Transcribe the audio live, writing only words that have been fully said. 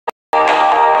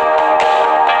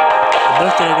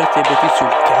volte ragazzi abbiate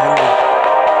sul canale.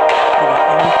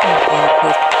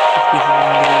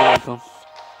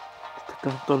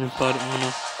 Tanto ne imparo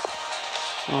una.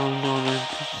 Oh no,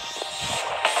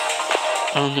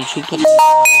 non insulto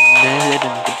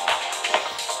nell'evento.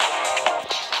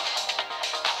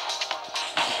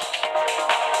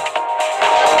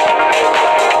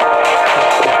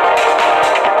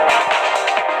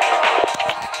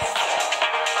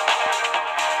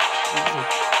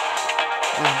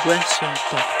 Questo è il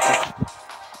tocco.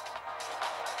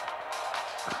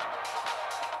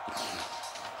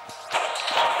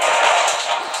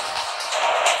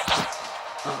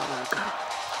 Oh raga.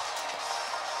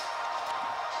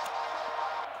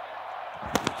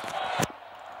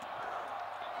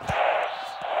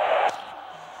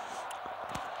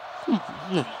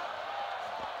 No.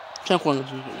 C'è quando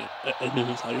è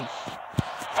necessario.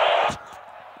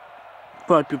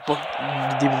 Poi più po'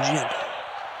 di bugia.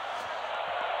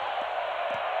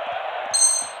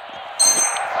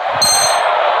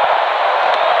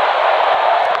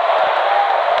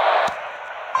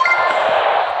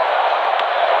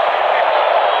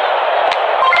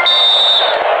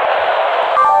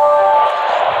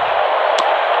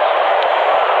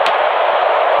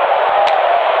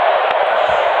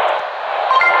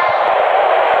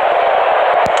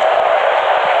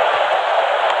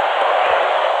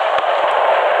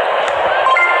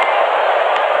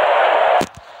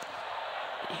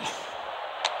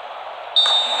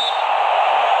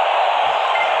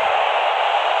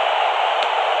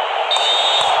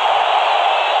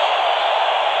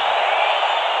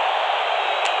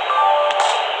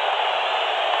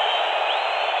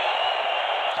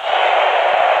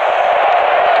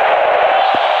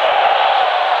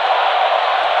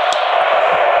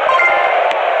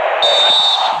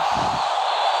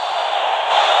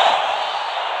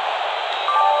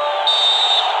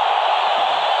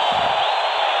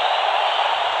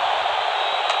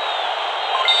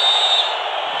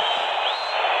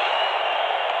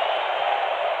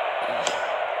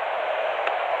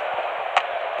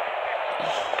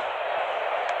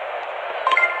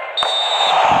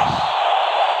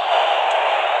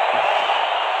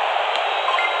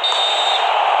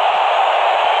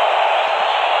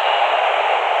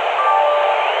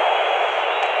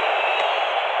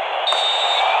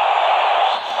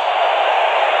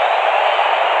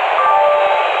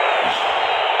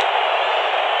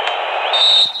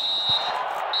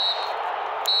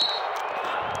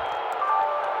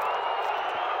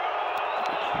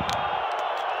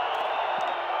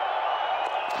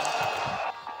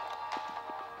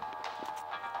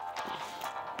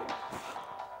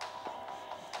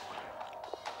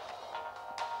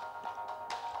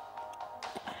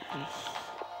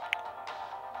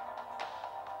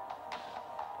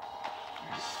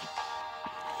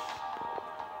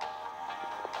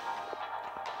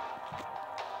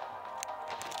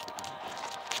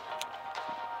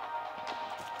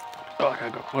 Oh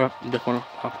raga, ora devono.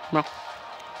 No.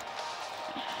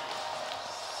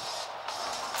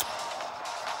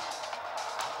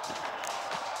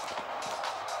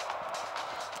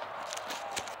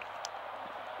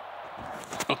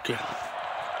 Ok.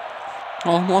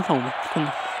 No, non fa uno.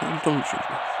 Non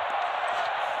uscito.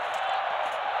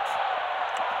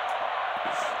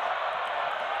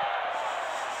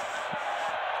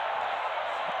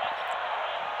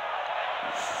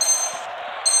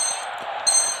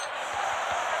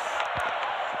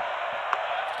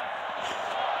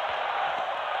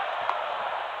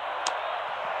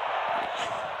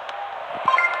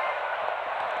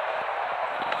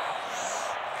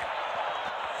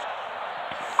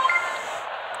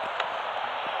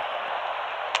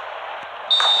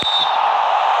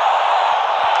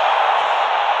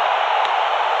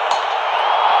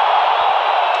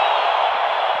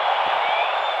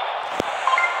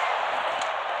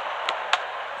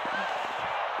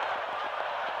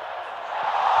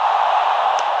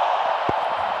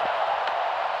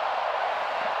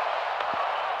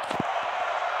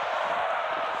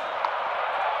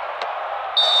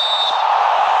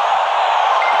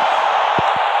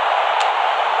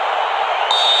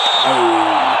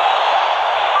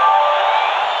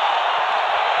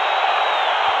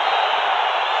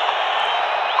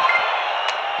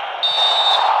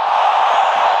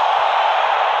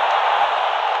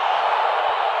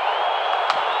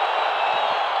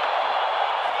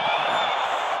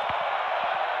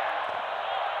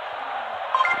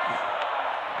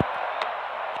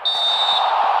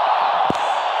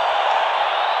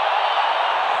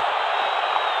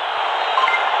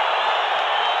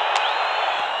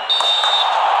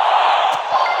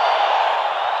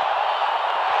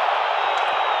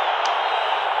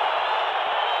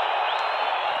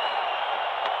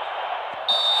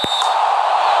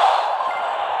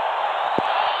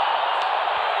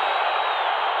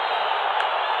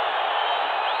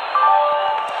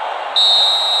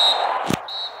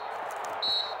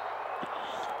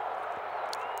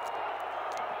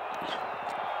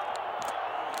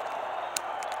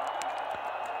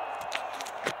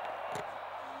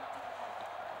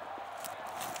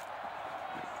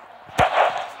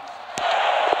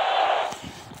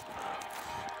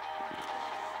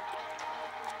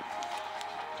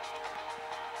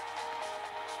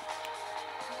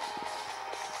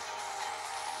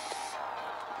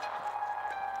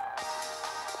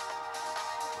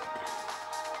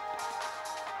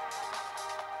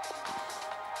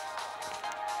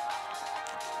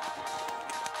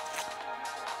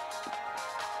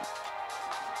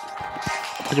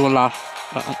 Arrivo là,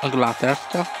 anche la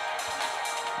terza.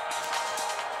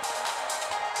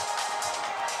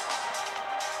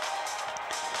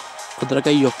 Guarda che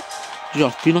io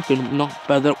gioco fino a che non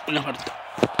perdo una partita.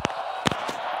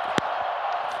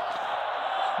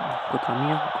 Questa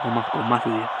mia, come mai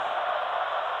dire.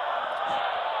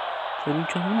 Se non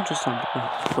c'è sempre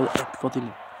forte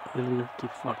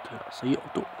se io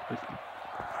tu.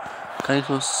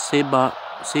 Carico Seba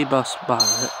Sbar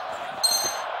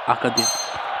HD.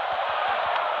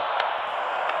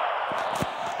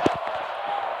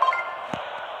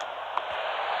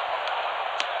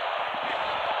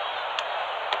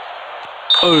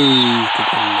 Che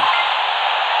bello.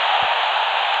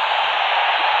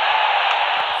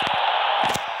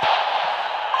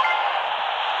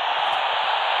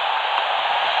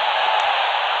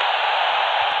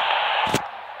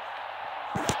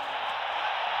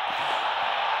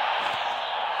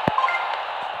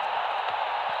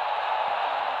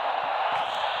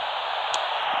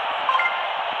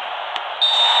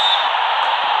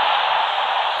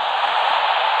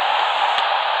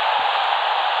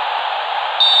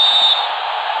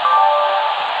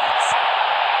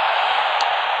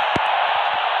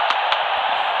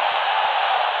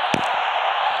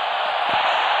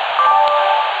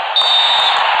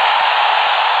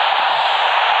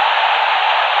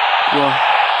 Wow.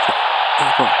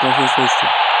 Cosa è questo?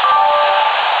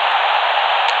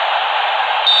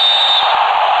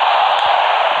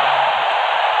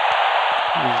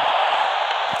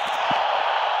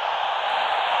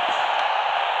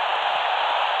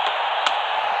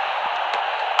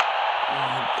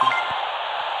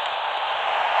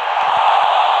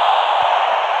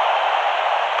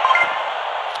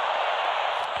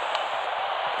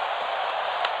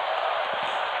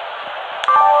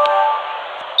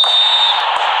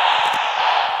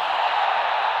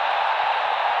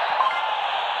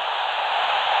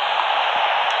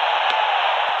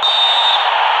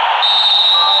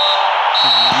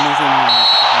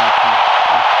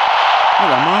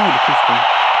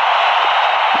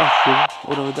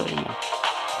 Ora vedremo.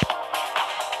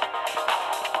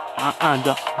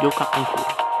 Già, gioca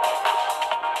ancora.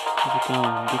 Gioca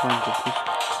ancora questo.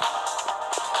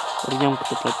 Vediamo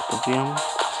cosa proviamo.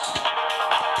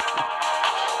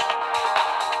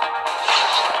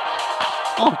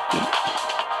 Ottimo.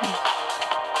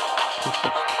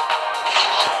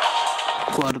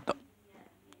 Guarda.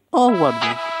 Oh,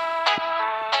 guarda.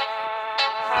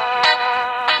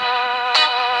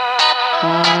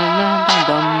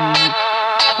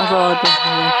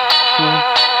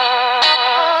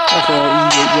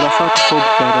 Io la faccio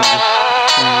per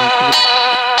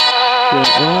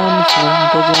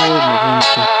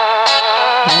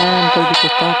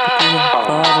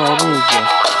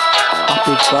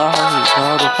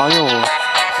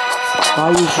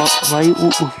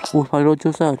fai lo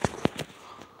giocato.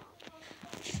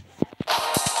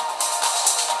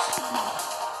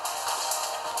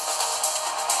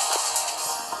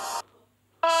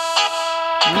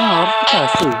 No,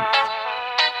 sì.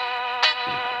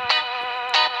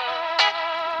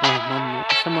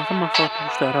 Sama farba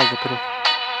işte herhalde pero.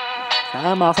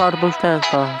 Sama farba işte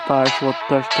tarif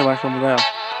otlar işte başlamada ya.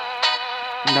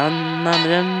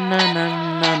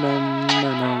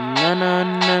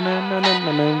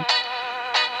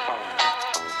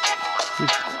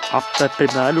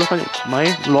 Aspetta, ma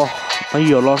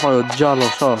io lo so, già lo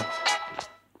so.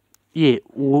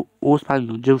 O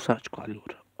sbaglio, già usato qua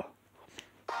allora.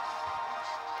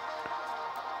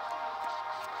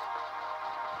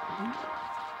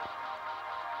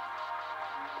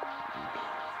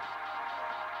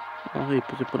 Sì,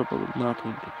 poi proprio un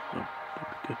attimo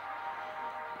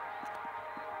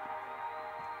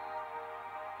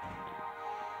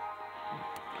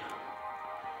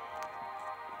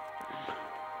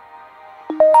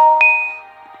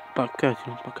perché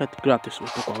pacchetti gratis,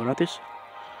 questo qua gratis.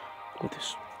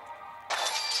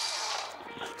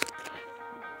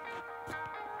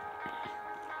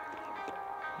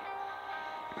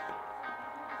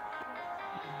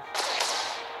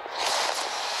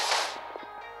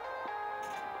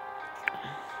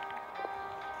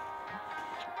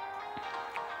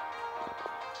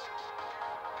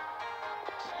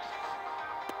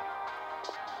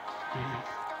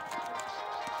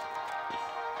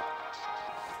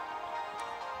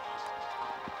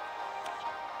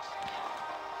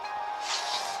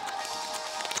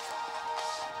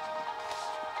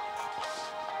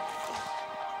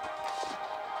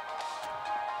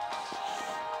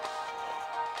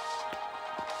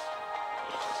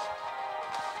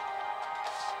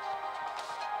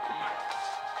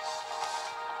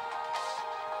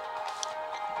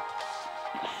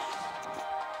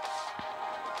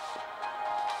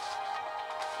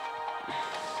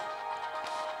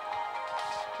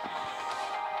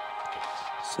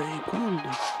 6 quando?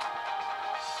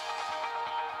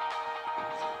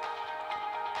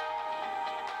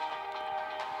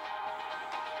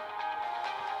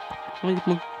 Ma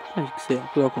sai che se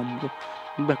lo compro?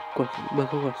 Becco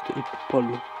questo, il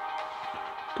pollo.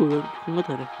 Tu vuoi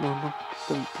guardare? No,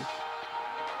 tanto.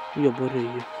 Io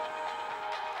vorrei io.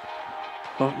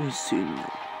 Oh,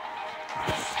 insigne.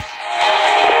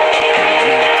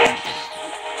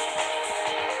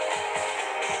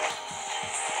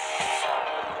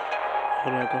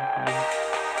 Raga.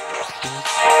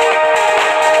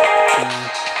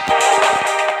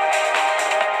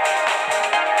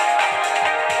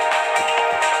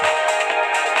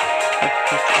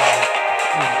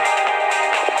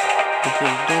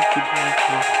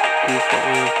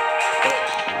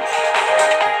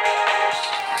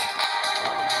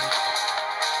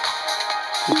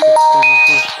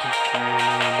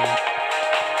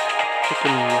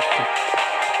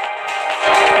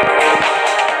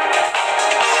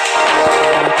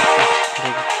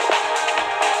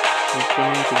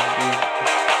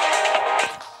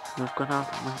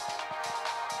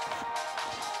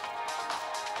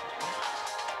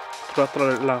 Trovato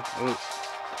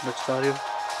l'avversario.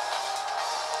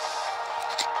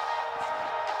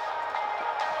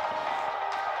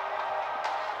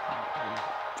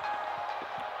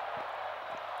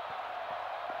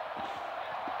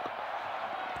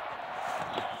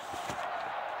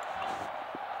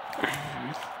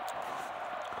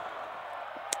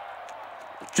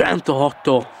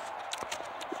 $108.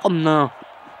 Oh no.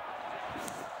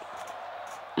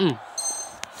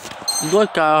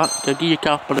 2K che chi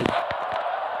capre.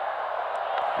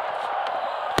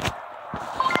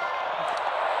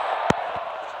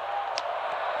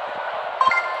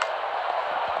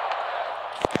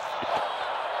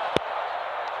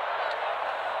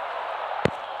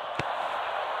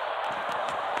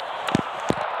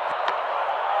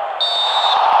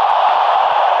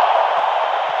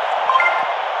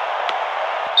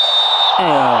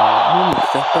 Non mi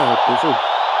sta aperto su.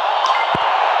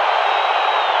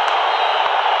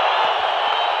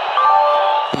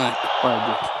 Ecco,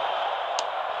 poi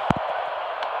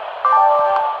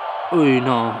ui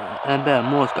no, beh,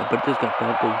 mosca per te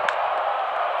scappato.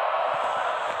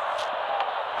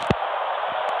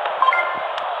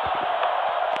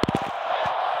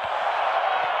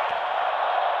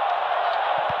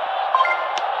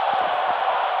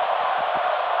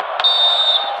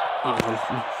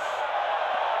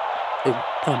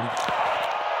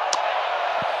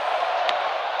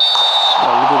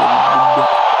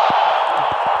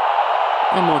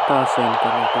 Molto sempre.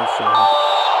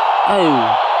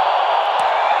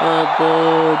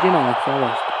 Di nuovo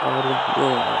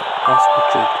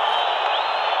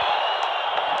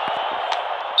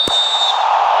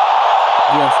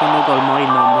via sono gol mai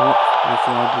no, non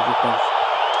sono più perso.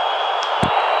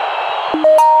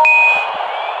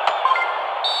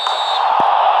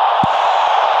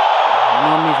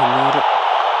 Non mi signore.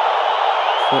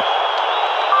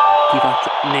 Ti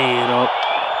faccio nero.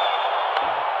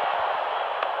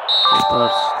 Ho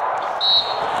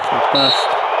perso.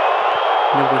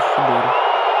 Non questo bene.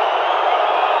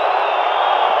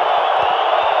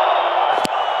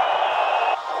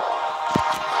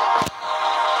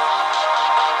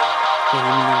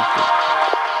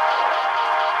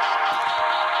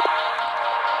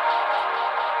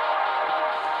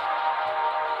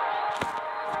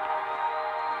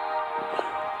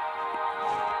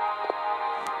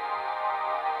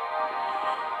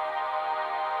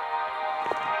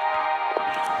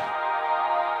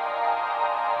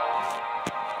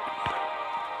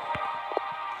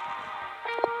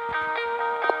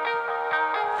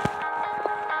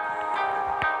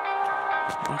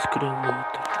 Scrivo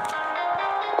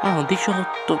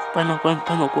 18 appena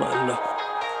contano quello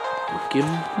che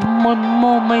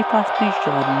mai fa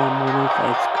strisciare non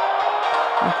fresco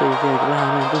ma sei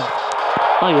veramente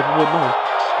poi io proprio no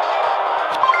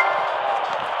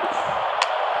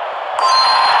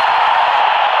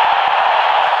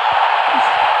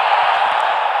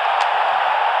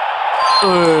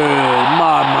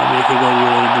mamma mia che gol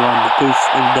di grande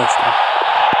questo in destra.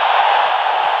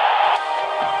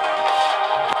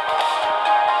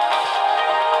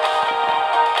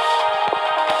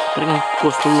 Perché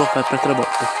questo lo fa per 3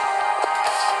 volte.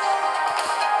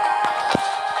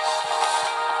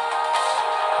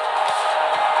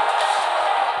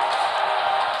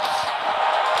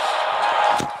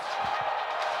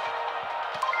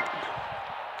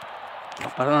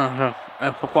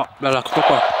 Ecco qua, bella, ecco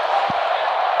qua.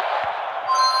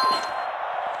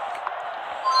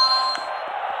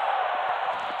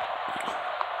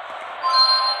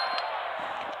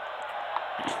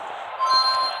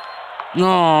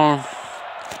 No.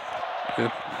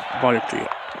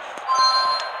 Polizia.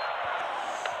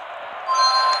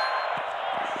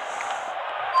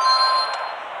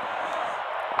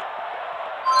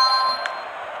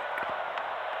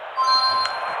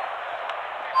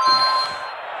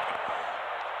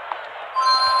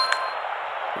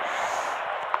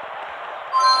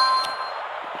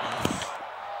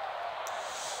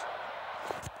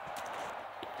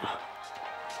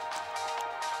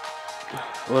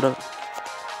 Ora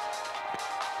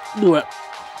 2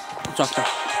 gioca.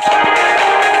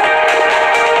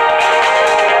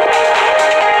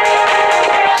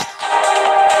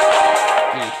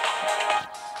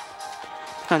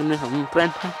 Un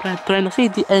 36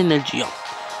 di energia.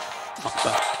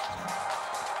 Aspetta.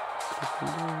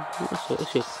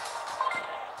 Sì.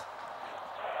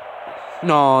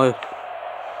 No.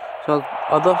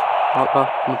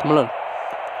 Mettiamolo.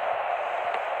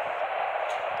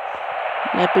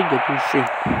 Ne piglio più uscì.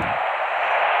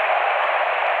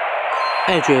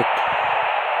 Certo.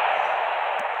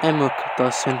 E mo che sta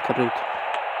sempre capito.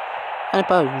 E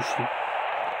poi uscì.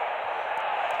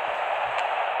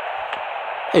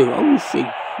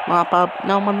 Uscì. Ma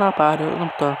non pare.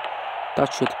 Non sta. Sta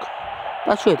certo.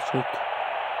 Sta certo.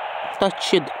 Sta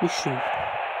certo. Uscì.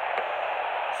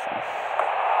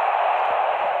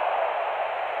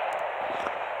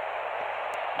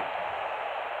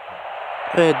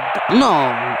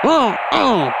 No.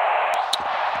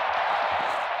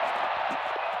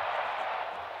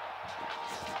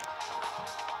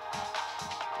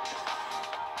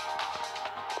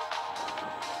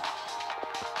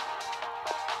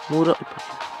 Muro e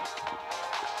portiere.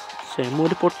 Sì,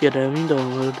 muro e portiere,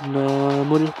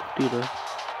 muro e portiere.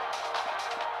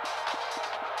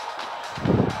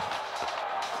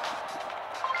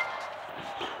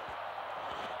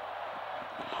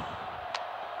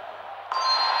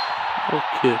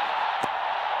 Ok.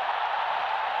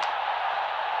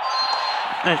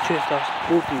 C'è sta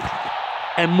stupido.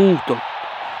 È muto.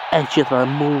 C'è sta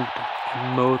muto. È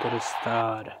muto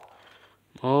restare.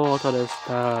 Muto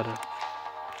restare.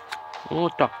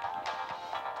 Muto.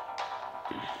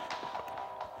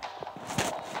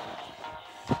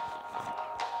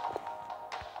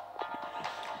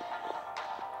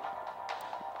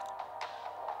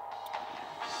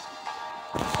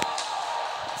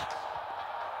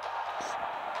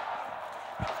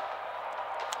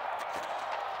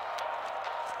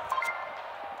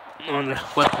 Non è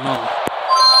questo no.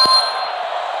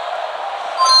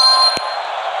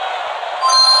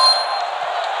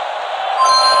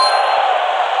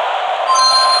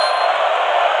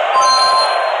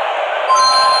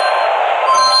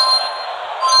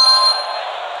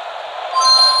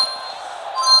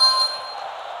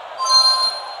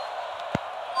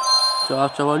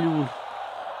 Ciao voglio uno.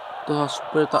 Da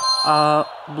superata a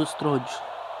due stroggi.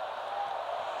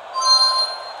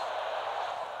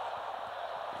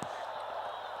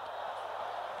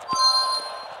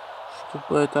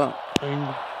 Superata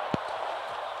in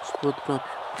spot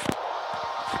proprio.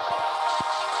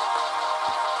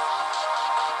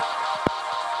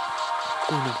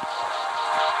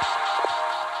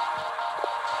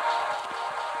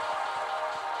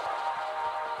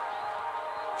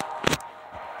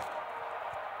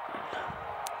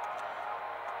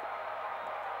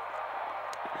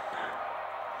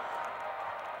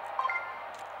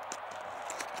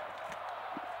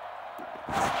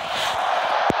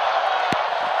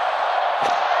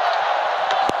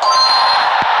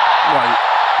 Vai.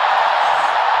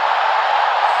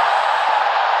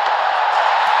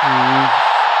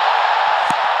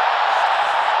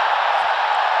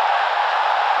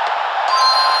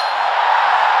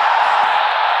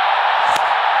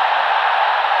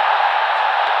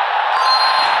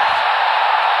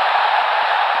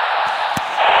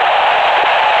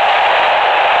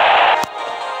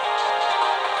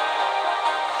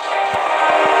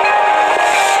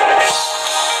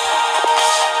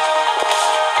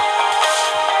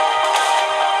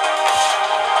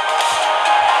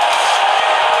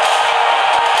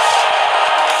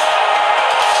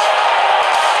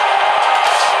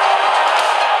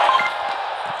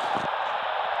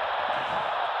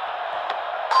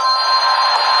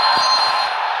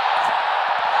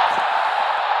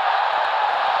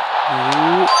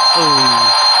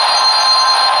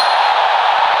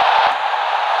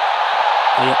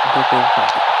 Dopo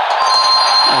infatti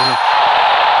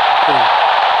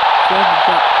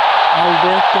già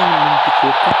Alberto non ti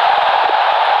tocca.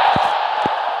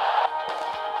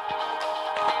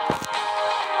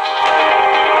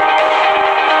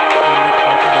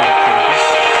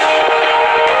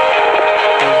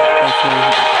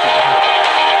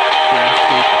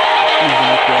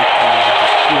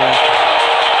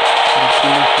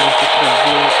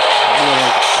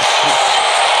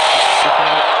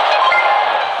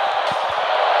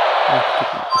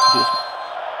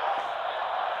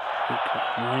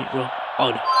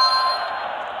 Olha.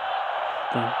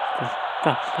 Tá.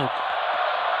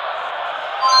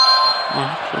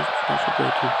 Deixa eu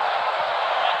aqui.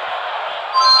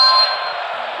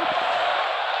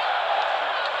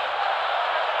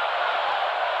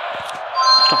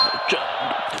 Tchau.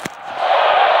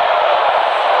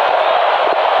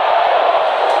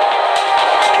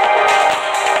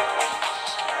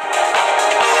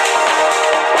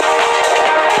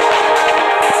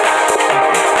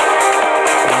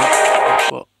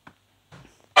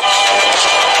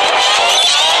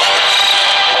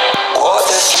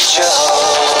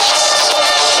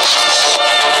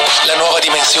 La nuova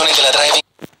dimensione della driving.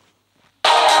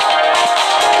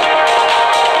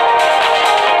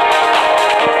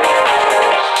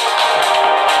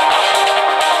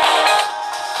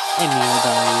 È mio,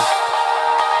 dai.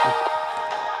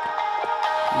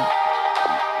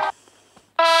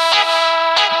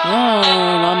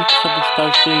 Нам что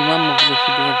нам могли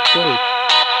себе сделать.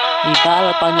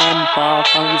 Impala panjang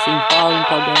pangis impal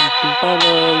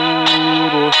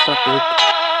rostapet.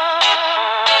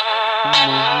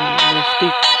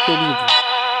 Stik livre.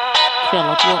 C'è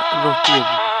la tua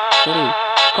rotina.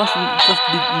 Cosa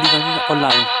di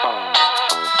online.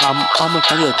 Am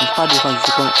candidato spade con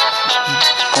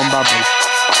Bubble.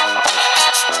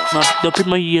 Ma da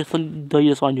prima io sono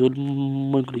spagnolo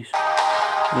inglese.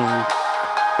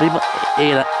 Prima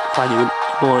era spagnolo,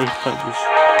 poi inglese.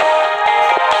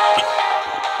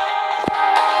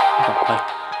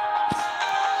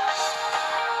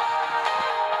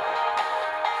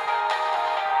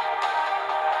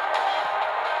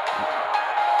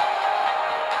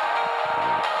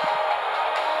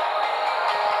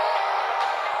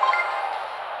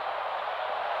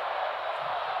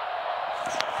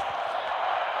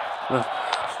 Vai.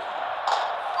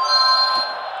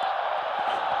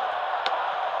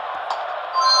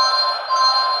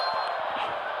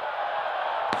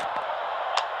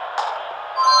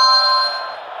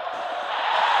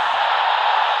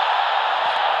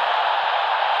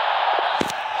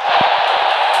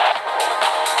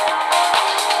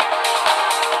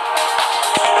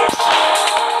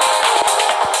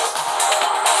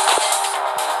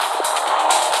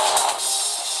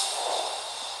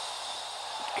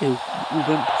 Che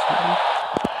Evento sarà?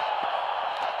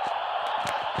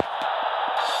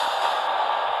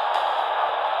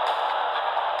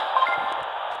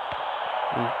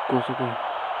 Cosa qua?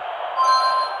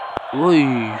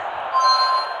 Oi,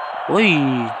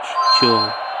 ciccio.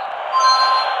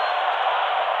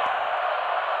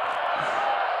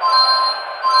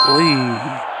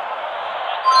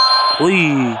 Oi,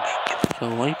 ciccio.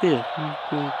 Vai per.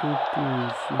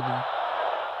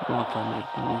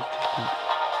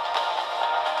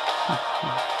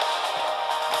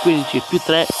 Quindi c'è più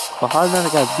 3 Bahana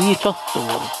raga 18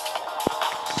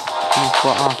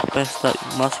 qua questa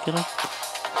in maschera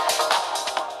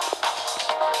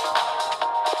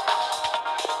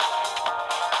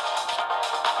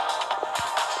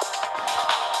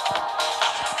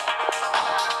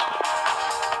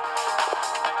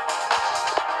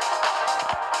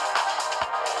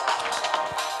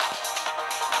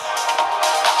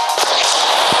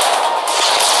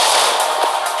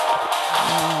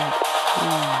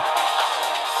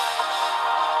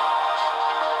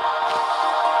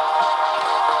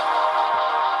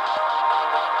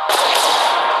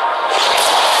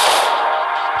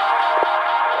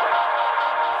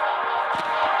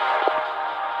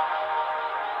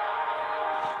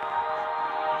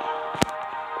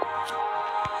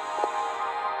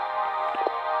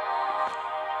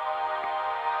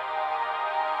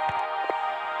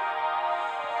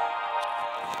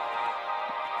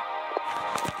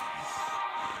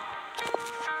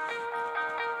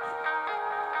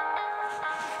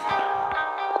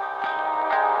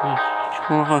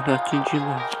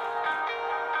raggiungimo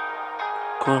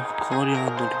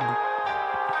coriandoli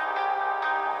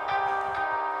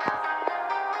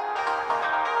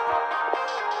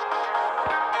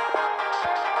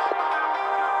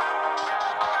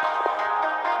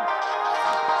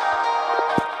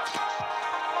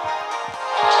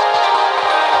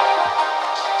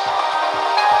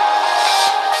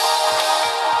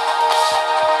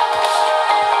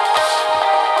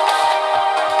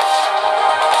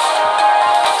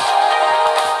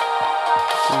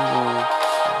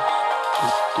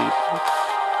tipo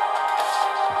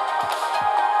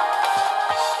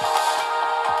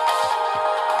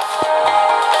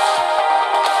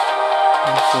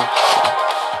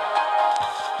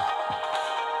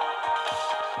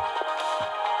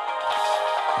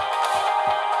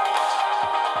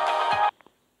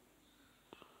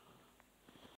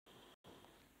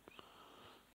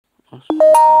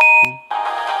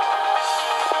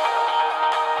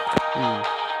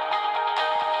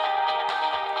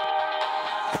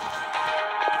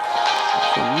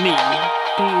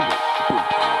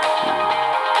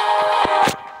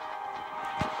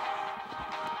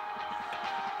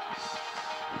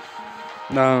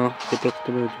No, che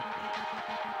troppo meglio.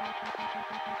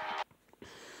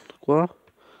 Qua.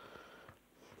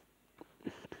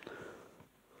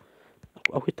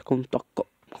 Questa con un tocco.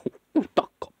 Un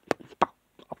tocco.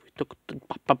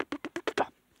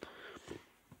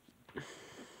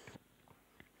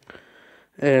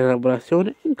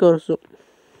 Elaborazione in corso.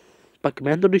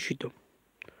 Paccamento riuscito.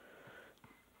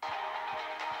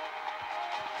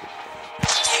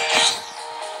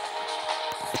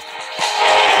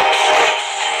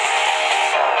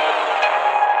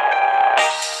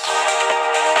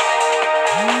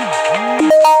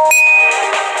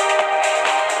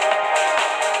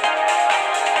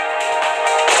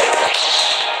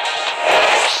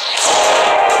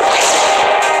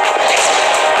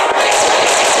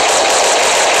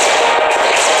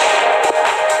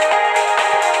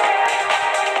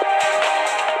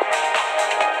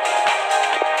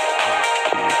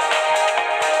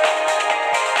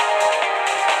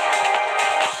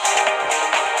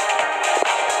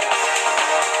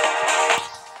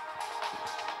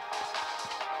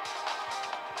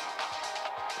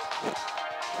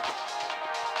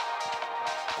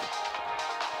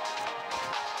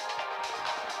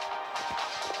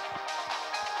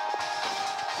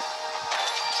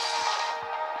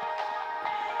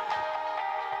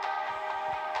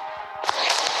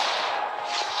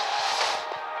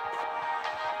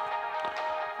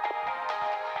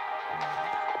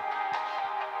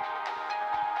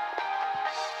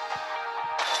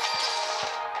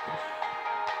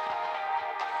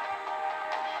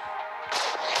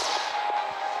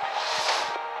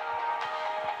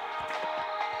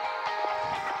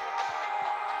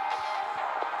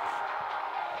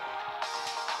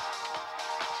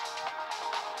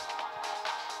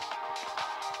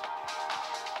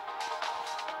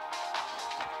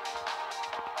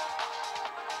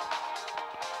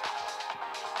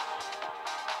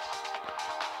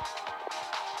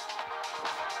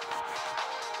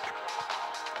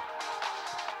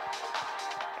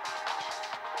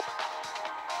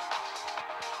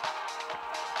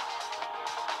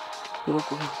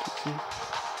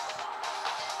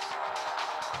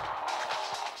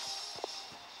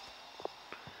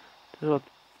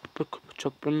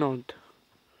 Çok pronto.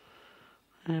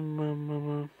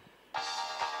 Mamma.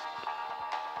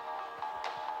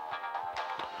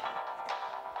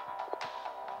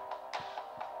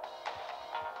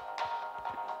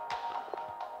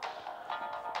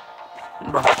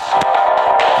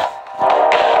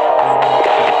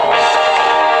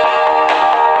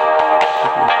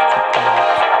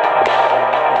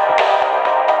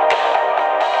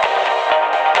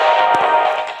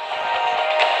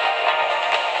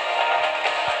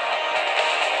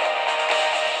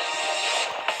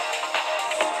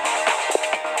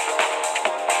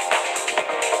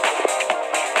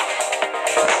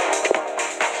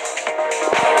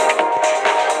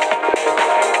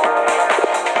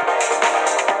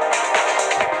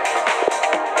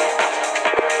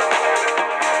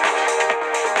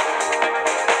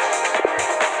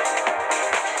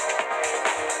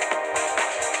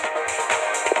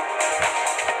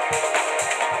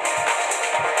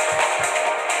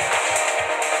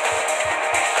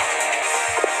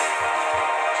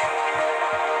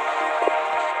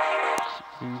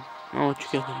 No, ci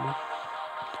chiamo.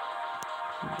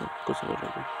 Cosa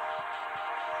vorrei?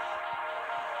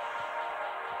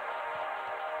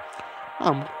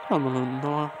 Ma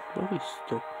non l'ho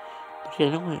visto. Perché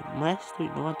noi maestri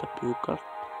 90 più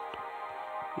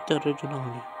vita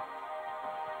regionale.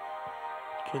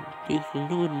 Cioè,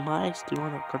 noi maestri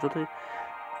 90 calciatori.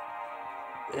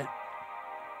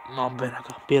 No, beh,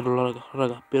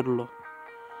 raga, Pirlo.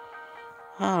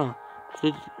 Ah,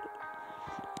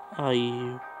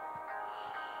 ai.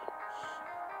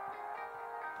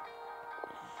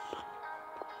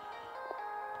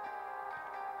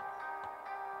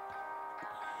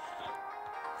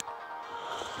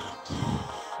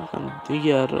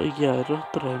 Ieri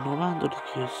 3,90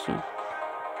 richiesto.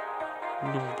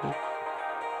 Nuovo.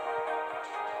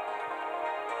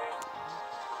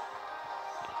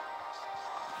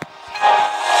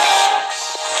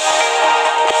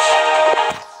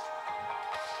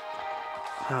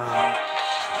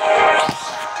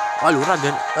 Allora,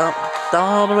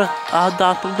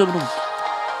 da punto minuto.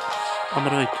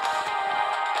 Amravito.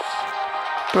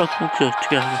 Però comunque ci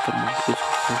chiamo per me questo.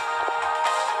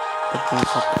 Perché non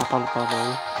fa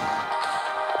parole.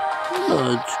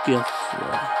 No, ci chiamo.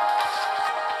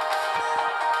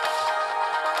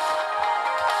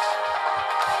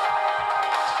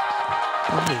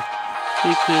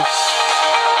 E che...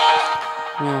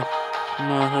 No,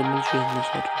 no, siamo dicendo,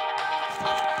 sorry.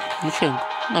 Dicendo,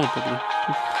 non parlo.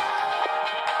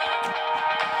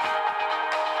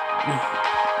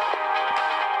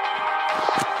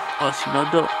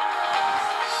 Aslında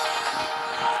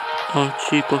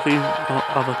şey bakayım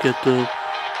avukatı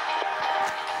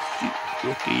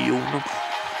yok iyi onu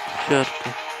şarkı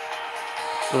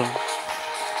tamam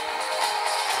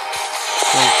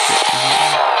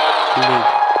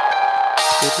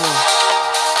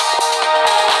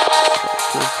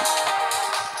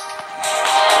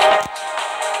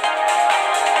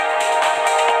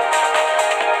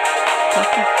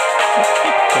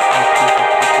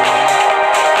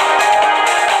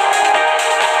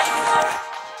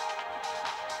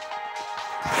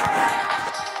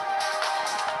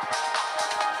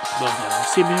vabbè,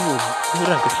 sì, mi vuole,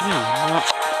 guardate, sì,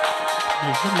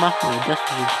 ma adesso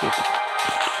si scuote.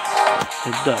 E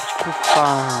dai, scuffa.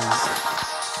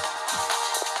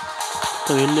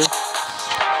 Quello.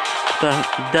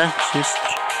 Da,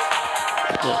 sister.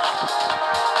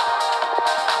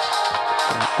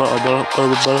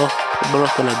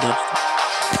 Blocco la destra.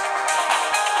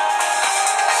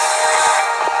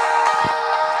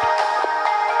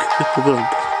 Che problema?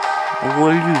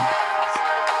 Voglio.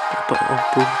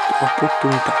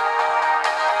 Opportunità.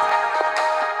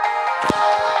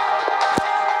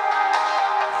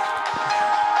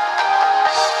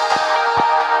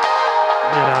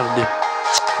 Grande.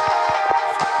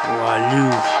 Voglio.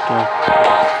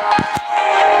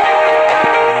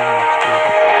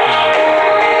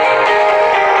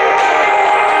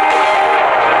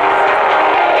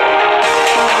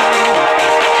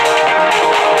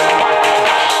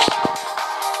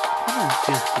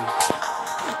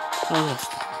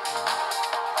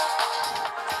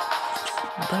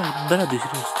 Bella di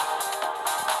sinistra.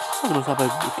 Ma non sapevo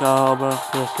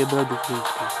che bella di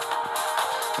sinistra.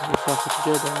 Non so se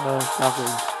succede la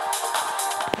cosa.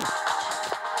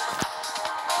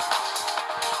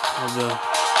 Vabbè.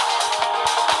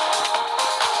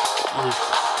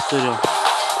 Serio.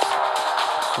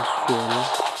 Sassuolo.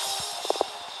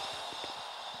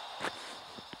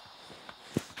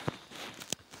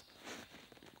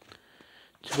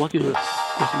 Ci vuoi che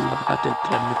così la patata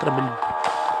è 3 minuti.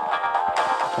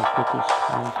 Troppo così,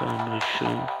 non esce.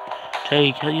 Cioè,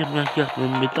 io non ho chiesto,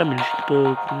 non mi tramite, tipo,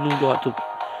 non ho giocato.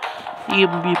 Io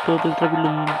mi per 3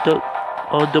 minuti,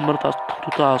 ho demorato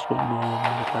tutta la sua,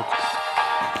 non